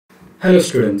Hello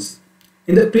students,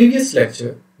 in the previous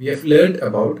lecture we have learned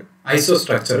about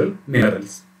isostructural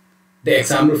minerals. The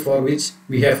example for which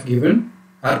we have given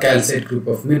are calcite group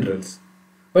of minerals.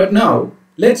 But now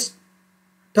let's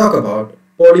talk about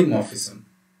polymorphism.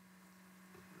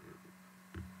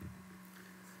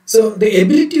 So the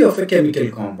ability of a chemical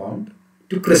compound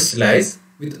to crystallize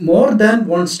with more than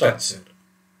one structure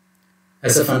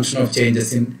as a function of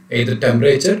changes in either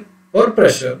temperature or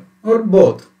pressure or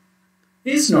both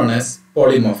is known as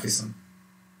polymorphism.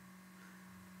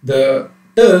 The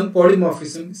term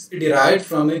polymorphism is derived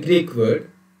from a Greek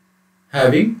word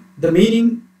having the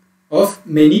meaning of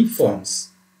many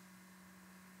forms.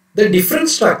 The different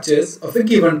structures of a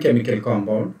given chemical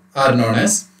compound are known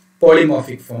as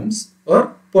polymorphic forms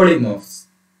or polymorphs,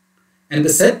 and the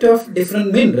set of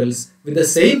different minerals with the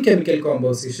same chemical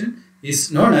composition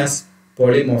is known as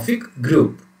polymorphic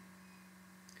group.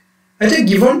 At a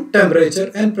given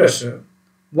temperature and pressure,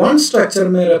 one structure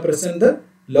may represent the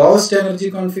lowest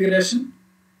energy configuration,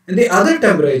 and the other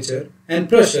temperature and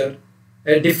pressure,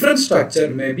 a different structure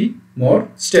may be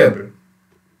more stable.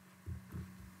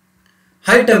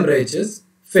 High temperatures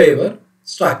favor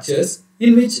structures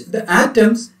in which the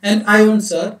atoms and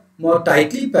ions are more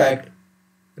tightly packed,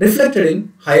 reflected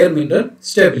in higher mineral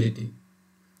stability.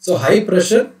 So high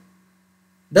pressure,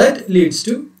 that leads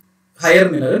to higher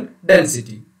mineral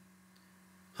density.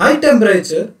 High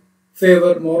temperature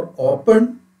favor more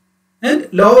open and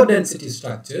lower density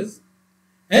structures,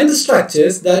 and the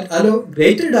structures that allow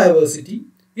greater diversity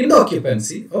in the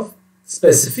occupancy of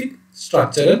specific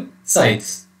structural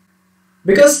sites.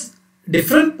 Because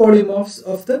different polymorphs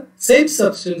of the same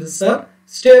substances are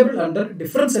stable under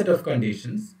different set of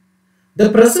conditions, the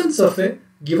presence of a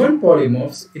given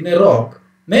polymorphs in a rock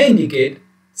may indicate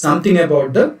something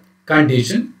about the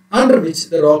condition under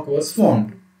which the rock was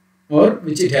formed or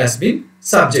which it has been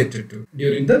subjected to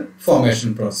during the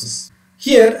formation process.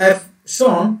 Here I have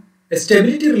shown a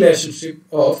stability relationship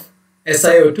of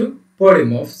SiO2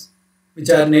 polymorphs, which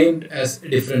are named as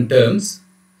different terms.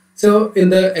 So in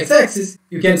the x-axis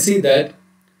you can see that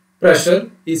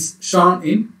pressure is shown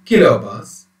in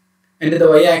kilobars, and in the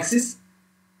y-axis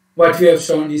what we have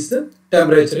shown is the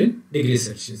temperature in degrees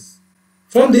Celsius.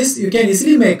 From this you can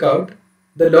easily make out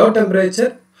the low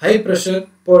temperature high pressure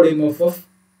polymorph of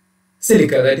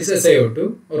silica, that is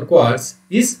SiO2 or quartz,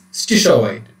 is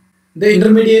stishovite. The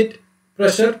intermediate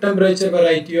pressure temperature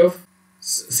variety of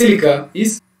silica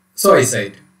is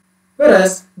zoisite,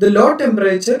 whereas the low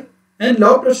temperature and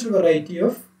low pressure variety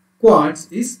of quartz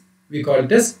is, we call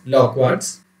it as low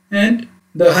quartz, and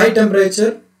the high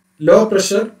temperature low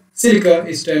pressure silica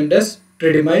is termed as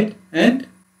tridymite and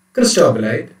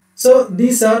cristobalite. So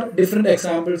these are different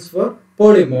examples for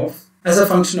polymorphs as a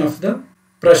function of the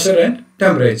pressure and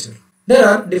temperature. There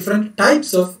are different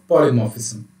types of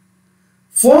polymorphism.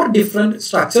 4 different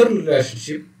structural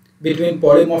relationships between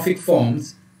polymorphic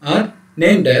forms are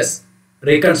named as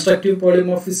reconstructive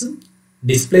polymorphism,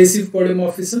 displacive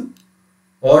polymorphism,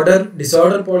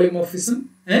 order-disorder polymorphism,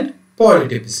 and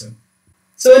polytypism.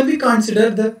 So when we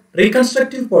consider the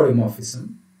reconstructive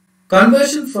polymorphism,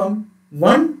 conversion from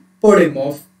one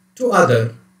polymorph to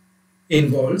other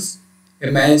involves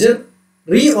a major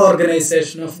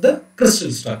reorganization of the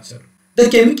crystal structure. The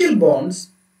chemical bonds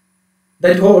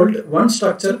that hold one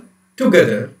structure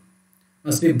together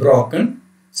must be broken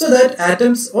so that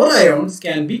atoms or ions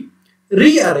can be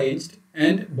rearranged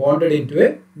and bonded into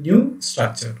a new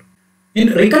structure. In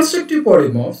reconstructive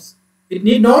polymorphs, it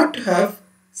need not have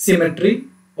symmetry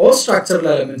or structural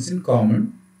elements in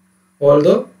common,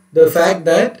 although the fact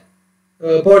that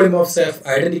polymorphs have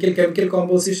identical chemical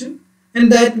composition,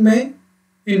 and that may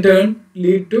in turn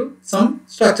lead to some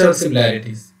structural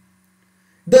similarities.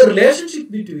 The relationship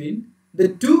between the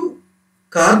two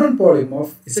carbon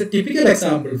polymorphs is a typical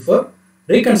example for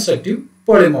reconstructive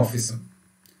polymorphism.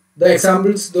 The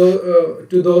examples to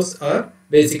those are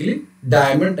basically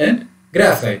diamond and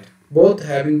graphite, both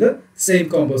having the same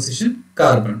composition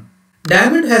carbon.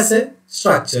 Diamond has a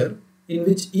structure in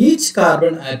which each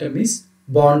carbon atom is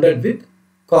bonded with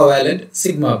covalent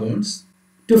sigma bonds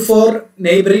to 4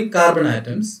 neighboring carbon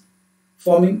atoms,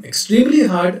 forming extremely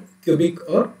hard cubic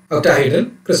or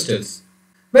octahedral crystals.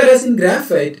 Whereas in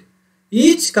graphite,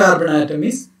 each carbon atom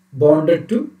is bonded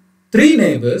to 3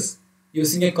 neighbors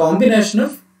using a combination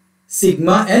of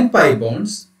sigma and pi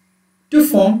bonds to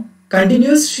form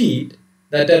continuous sheet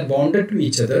that are bonded to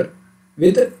each other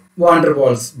with van der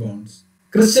Waals bonds.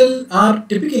 Crystals are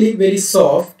typically very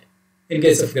soft in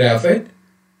case of graphite,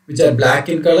 which are black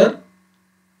in color,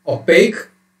 opaque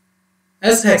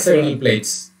as hexagonal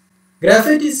plates.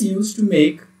 Graphite is used to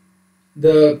make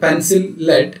the pencil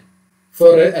lead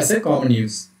as a common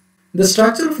use. The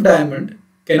structure of diamond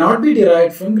cannot be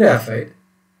derived from graphite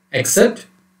except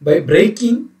by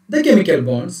breaking the chemical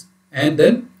bonds and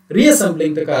then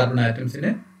reassembling the carbon atoms in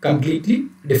a completely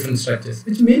different structures,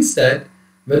 which means that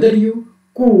whether you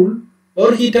cool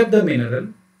or heat up the mineral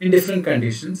in different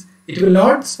conditions, it will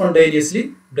not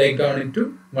spontaneously break down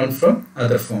into one from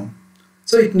other form.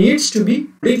 So it needs to be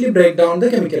completely break down the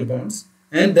chemical bonds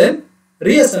and then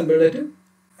reassemble it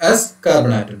as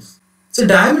carbon atoms. So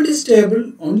diamond is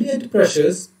stable only at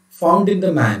pressures found in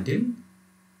the mantle,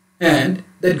 and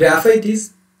the graphite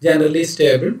is generally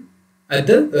stable at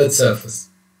the Earth's surface.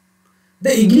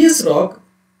 The igneous rock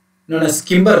known as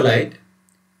Kimberlite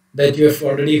that you have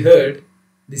already heard,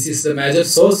 this is the major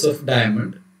source of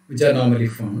diamond which are normally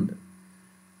found,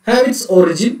 have its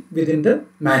origin within the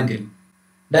mantle.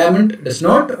 Diamond does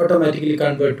not automatically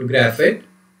convert to graphite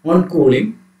on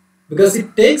cooling because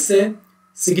it takes a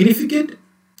significant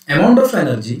amount of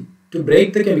energy to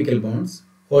break the chemical bonds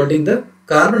holding the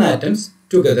carbon atoms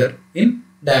together in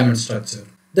diamond structure.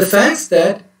 The fact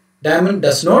that diamond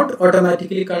does not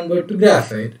automatically convert to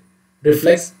graphite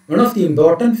reflects one of the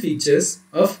important features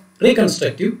of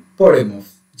reconstructive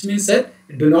polymorphs, which means that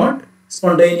it do not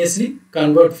spontaneously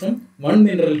convert from one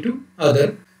mineral to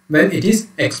other when it is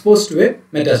exposed to a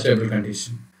metastable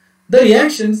condition. The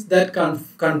reactions that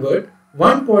convert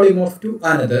one polymorph to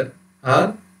another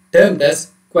are termed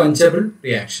as quenchable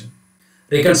reaction.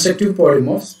 Reconstructive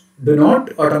polymorphs do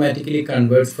not automatically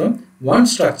convert from one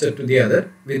structure to the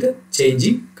other with a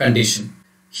changing condition.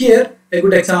 Here, a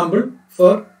good example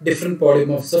for different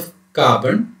polymorphs of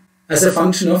carbon as a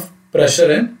function of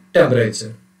pressure and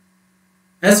temperature.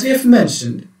 As we have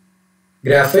mentioned,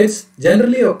 graphites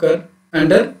generally occur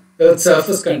under Earth's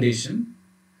surface condition,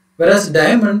 whereas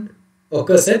diamond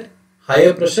occurs at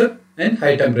higher pressure and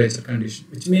high temperature condition,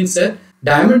 which means that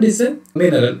diamond is a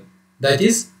mineral that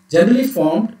is generally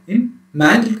formed in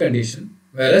mantle condition,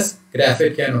 whereas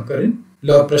graphite can occur in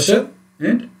low pressure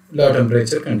and low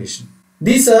temperature condition.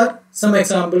 These are some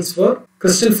examples for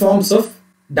crystal forms of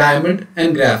diamond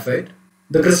and graphite.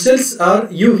 The crystals are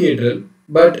euhedral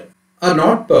but are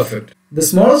not perfect. The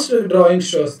smallest drawing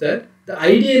shows that the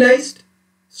idealized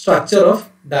structure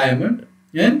of diamond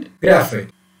and graphite.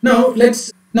 Now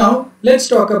let's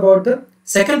talk about the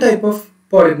second type of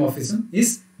polymorphism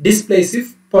is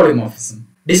displacive polymorphism.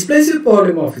 Displacive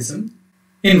polymorphism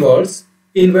involves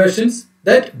inversions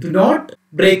that do not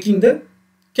breaking the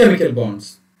chemical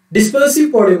bonds.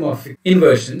 Dispersive polymorphic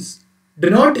inversions do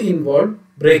not involve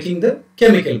breaking the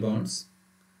chemical bonds.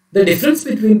 The difference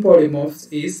between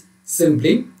polymorphs is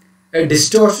simply a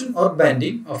distortion or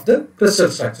bending of the crystal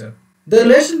structure. The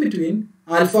relation between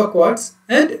alpha quartz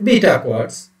and beta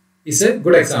quartz is a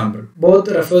good example. Both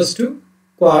refers to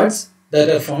quartz that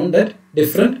are found at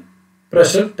different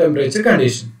pressure temperature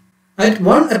condition. At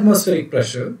 1 atmospheric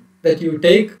pressure, that you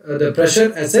take the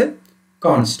pressure as a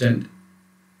constant,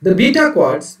 the beta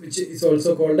quartz, which is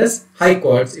also called as high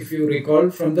quartz if you recall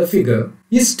from the figure,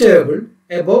 is stable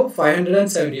above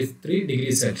 573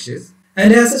 degrees Celsius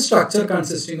and has a structure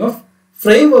consisting of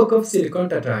framework of silicon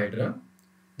tetrahedra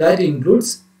that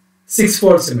includes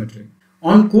 6-fold symmetry.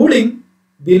 On cooling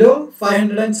below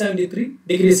 573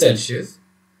 degrees Celsius,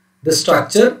 the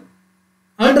structure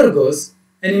undergoes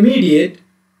an immediate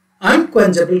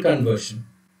unquenchable conversion.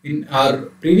 In our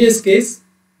previous case,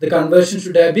 the conversion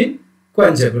should have been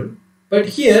quenchable, but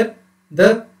here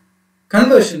the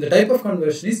type of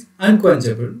conversion is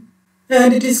unquenchable,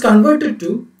 and it is converted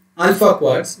to alpha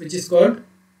quartz, which is called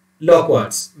low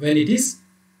quartz when it is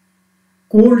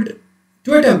cooled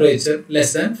to a temperature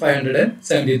less than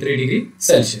 573 degrees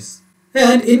Celsius,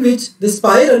 and in which the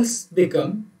spirals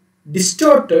become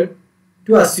distorted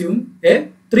to assume a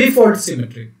 3-fold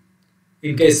symmetry.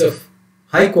 In case of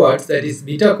high quartz, that is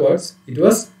beta quartz, it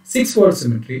was 6-fold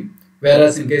symmetry,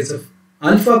 whereas in case of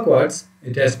alpha quartz,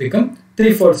 it has become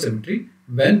 3-fold symmetry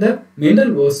when the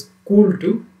mineral was cooled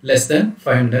to less than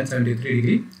 573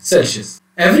 degrees Celsius.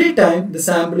 Every time the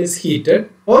sample is heated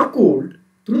or cooled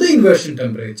through the inversion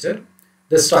temperature,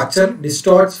 the structure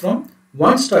distorts from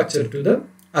one structure to the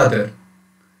other.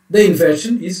 The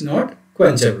inversion is not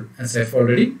quenchable, as I have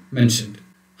already mentioned.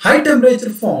 High temperature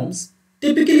forms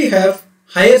typically have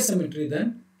higher symmetry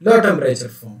than low temperature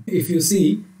form. If you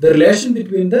see the relation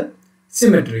between the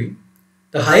symmetry,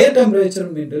 the higher temperature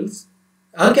minerals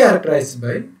are characterized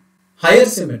by higher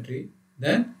symmetry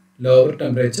than lower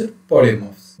temperature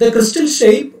polymorphs. The crystal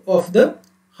shape of the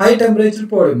high temperature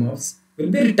polymorphs will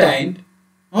be retained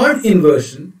on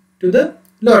inversion to the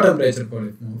low temperature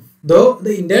polymorph, though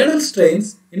the internal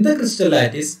strains in the crystal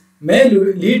lattice may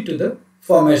lead to the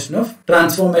formation of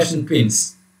transformation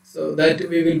twins. So that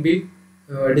we will be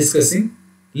discussing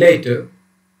later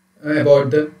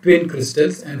about the twin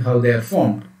crystals and how they are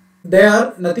formed. They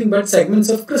are nothing but segments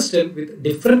of crystal with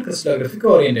different crystallographic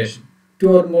orientation.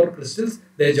 Two or more crystals,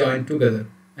 they join together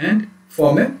and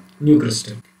form a new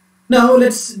crystal. Now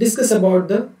let's discuss about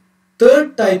the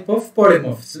third type of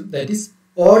polymorphism, that is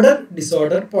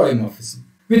order-disorder polymorphism.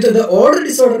 With the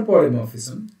order-disorder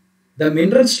polymorphism, the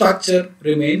mineral structure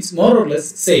remains more or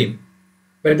less same,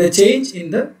 but the change in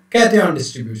the cation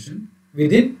distribution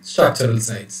within structural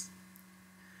sites.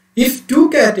 If two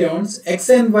cations X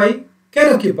and Y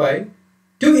can occupy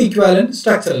two equivalent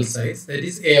structural sites, that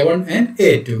is A1 and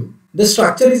A2, the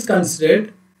structure is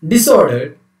considered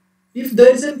disordered if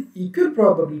there is an equal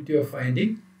probability of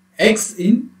finding X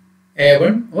in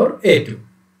A1 or A2.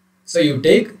 So you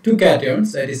take two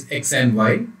cations, that is X and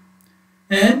Y,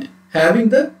 and having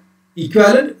the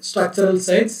equivalent structural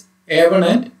sites A1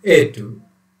 and A2,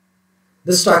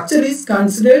 the structure is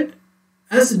considered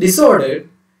as disordered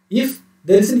if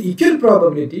there is an equal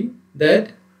probability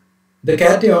that the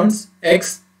cations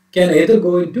X can either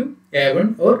go into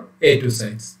A1 or A2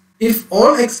 sites. If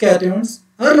all X cations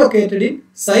are located in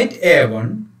site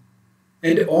A1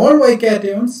 and all Y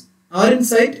cations are in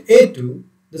site A2,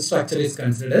 the structure is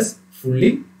considered as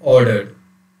fully ordered.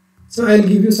 So I will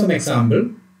give you some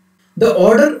example. The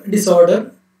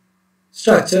order-disorder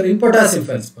structure in potassium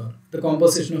feldspar, the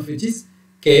composition of which is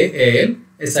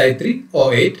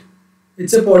KAlSi3O8.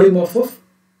 It's a polymorph of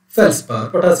feldspar,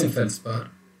 potassium feldspar.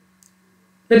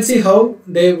 Let's see how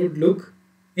they would look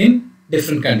in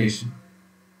different conditions.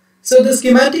 So the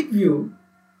schematic view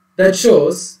that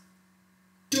shows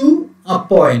two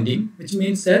uppointing, which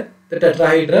means that the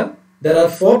tetrahedra, there are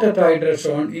four tetrahedra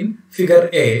shown in figure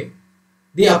A.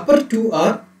 The upper two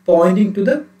are pointing to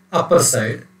the upper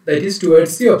side, that is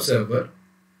towards the observer.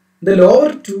 The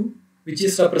lower two, which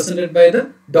is represented by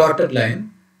the dotted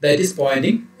line, that is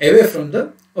pointing away from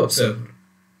the observer.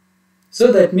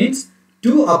 So that means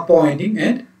two up-pointing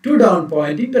and two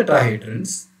down-pointing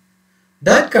tetrahedrons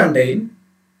that contain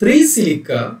 3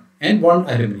 silica and 1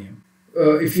 aluminum.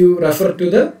 If you refer to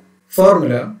the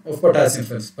formula of potassium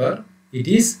feldspar, it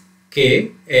is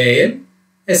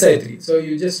KAlSi3. So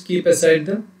you just keep aside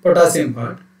the potassium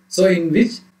part. So in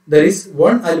which there is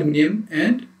 1 aluminum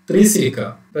and 3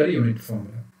 silica per unit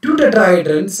formula. Two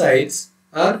tetrahedron sites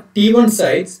are T1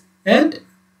 sites and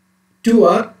 2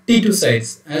 are T2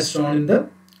 sites as shown in the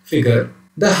figure.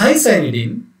 The high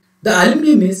cyanidin, the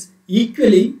aluminum is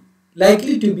equally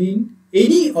likely to be in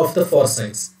any of the 4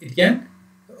 sites. It can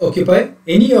occupy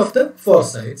any of the 4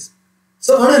 sites.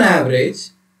 So on an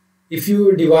average, if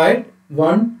you divide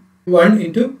 1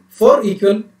 into 4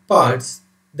 equal parts,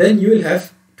 then you will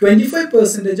have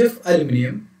 25% of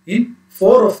aluminum in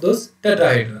 4 of those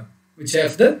tetrahedra, which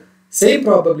have the same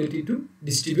probability to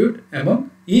distribute among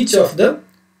each of the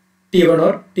T1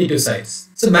 or T2 sites.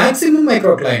 So maximum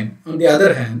microcline, on the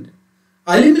other hand,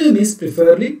 aluminum is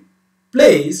preferably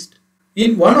placed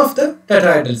in one of the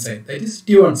tetrahedral sites, that is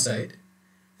T1 site,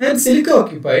 and silica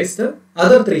occupies the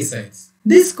other 3 sites.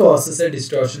 This causes a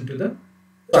distortion to the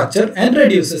structure and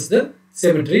reduces the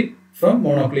symmetry from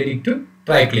monoclinic to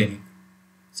triclinic.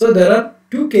 So there are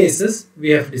 2 cases we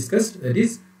have discussed, that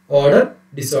is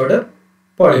order-disorder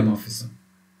polymorphism,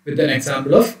 with an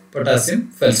example of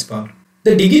potassium feldspar.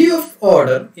 The degree of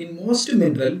order in most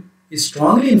mineral is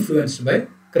strongly influenced by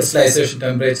crystallization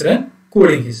temperature and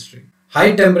cooling history.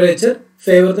 High temperature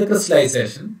favors the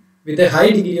crystallization with a high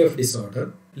degree of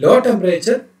disorder. Low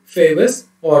temperature favors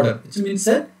order, which means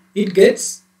that it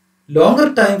gets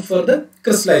longer time for the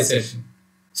crystallization.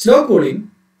 Slow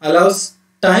cooling allows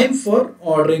time for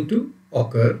ordering to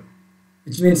occur,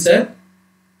 which means that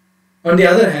on the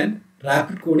other hand,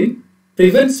 rapid cooling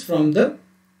prevents from the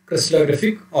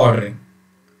crystallographic ordering.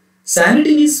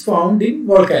 Sanidin is found in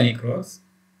volcanic rocks.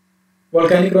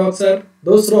 Volcanic rocks are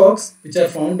those rocks which are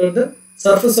found on the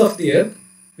surface of the earth,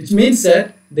 which means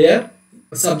that they are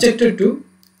subjected to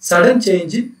sudden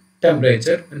change in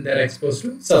temperature when they are exposed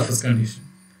to surface condition.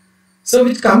 So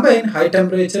which combine high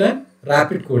temperature and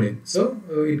rapid cooling. So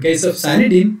in case of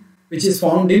sanidin, which is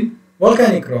found in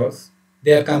volcanic rocks,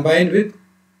 they are combined with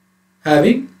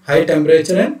having high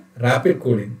temperature and rapid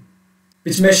cooling,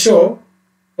 which may show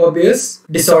obvious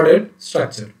disordered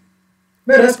structure.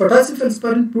 Whereas potassium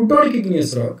feldspar in plutonic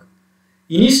igneous rock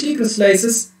initially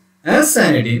crystallizes as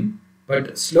sanidin,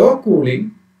 but slow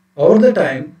cooling over the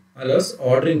time allows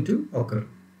ordering to occur.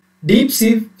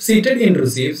 Deep-seated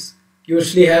intrusives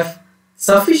usually have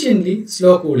sufficiently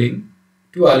slow cooling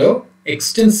to allow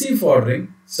extensive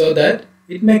ordering so that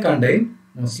it may contain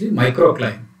mostly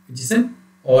microcline, which is an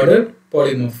ordered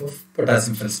polymorph of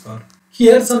potassium feldspar.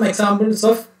 Here are some examples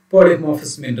of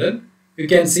polymorphous mineral. You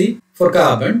can see For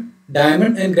carbon,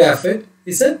 diamond and graphite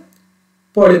is a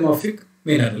polymorphic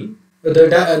mineral.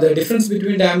 The difference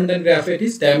between diamond and graphite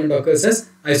is diamond occurs as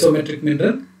isometric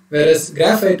mineral, whereas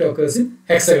graphite occurs in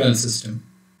hexagonal system.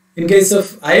 In case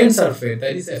of iron sulfate,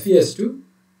 that is FeS2,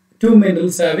 two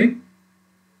minerals having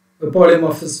a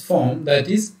polymorphous form, that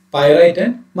is pyrite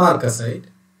and marcasite.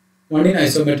 One in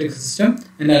isometric system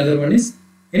and another one is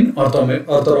in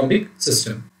orthorhombic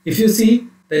system. If you see,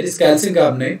 that is calcium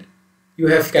carbonate, you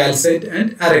have calcite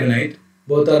and aragonite.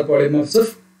 Both are polymorphs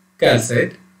of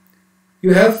calcite.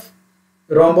 You have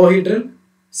rhombohedral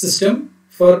system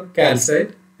for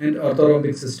calcite and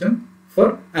orthorhombic system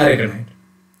for aragonite.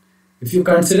 If you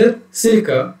consider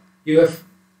silica, you have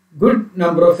good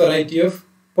number of variety of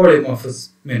polymorphous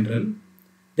mineral.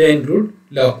 They include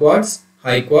low quartz,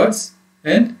 high quartz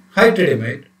and high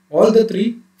tridymite. All the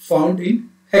three found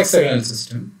in hexagonal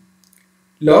system.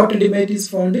 Low tridymite is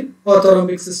found in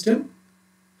orthorhombic system.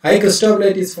 High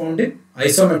cristobalite is found in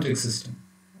isometric system,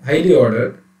 highly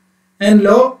ordered. And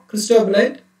low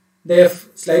cristobalite, they have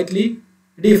slightly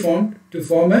deformed to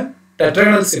form a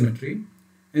tetragonal symmetry.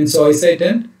 And zoisite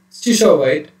and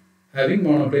stishovite having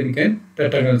monoclinic and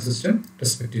tetragonal system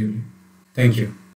respectively. Thank you.